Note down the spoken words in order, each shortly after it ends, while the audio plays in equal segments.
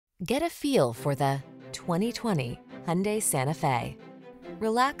Get a feel for the 2020 Hyundai Santa Fe.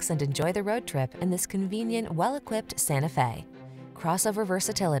 Relax and enjoy the road trip in this convenient, well-equipped Santa Fe. Crossover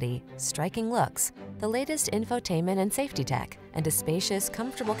versatility, striking looks, the latest infotainment and safety tech, and a spacious,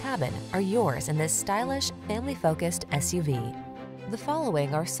 comfortable cabin are yours in this stylish, family-focused SUV. The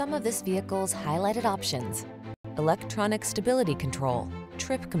following are some of this vehicle's highlighted options: electronic stability control,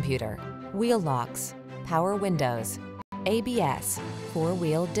 trip computer, wheel locks, power windows, ABS,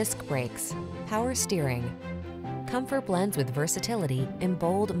 four-wheel disc brakes, power steering. Comfort blends with versatility in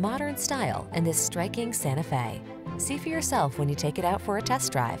bold, modern style in this striking Santa Fe. See for yourself when you take it out for a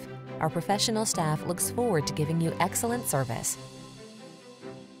test drive. Our professional staff looks forward to giving you excellent service.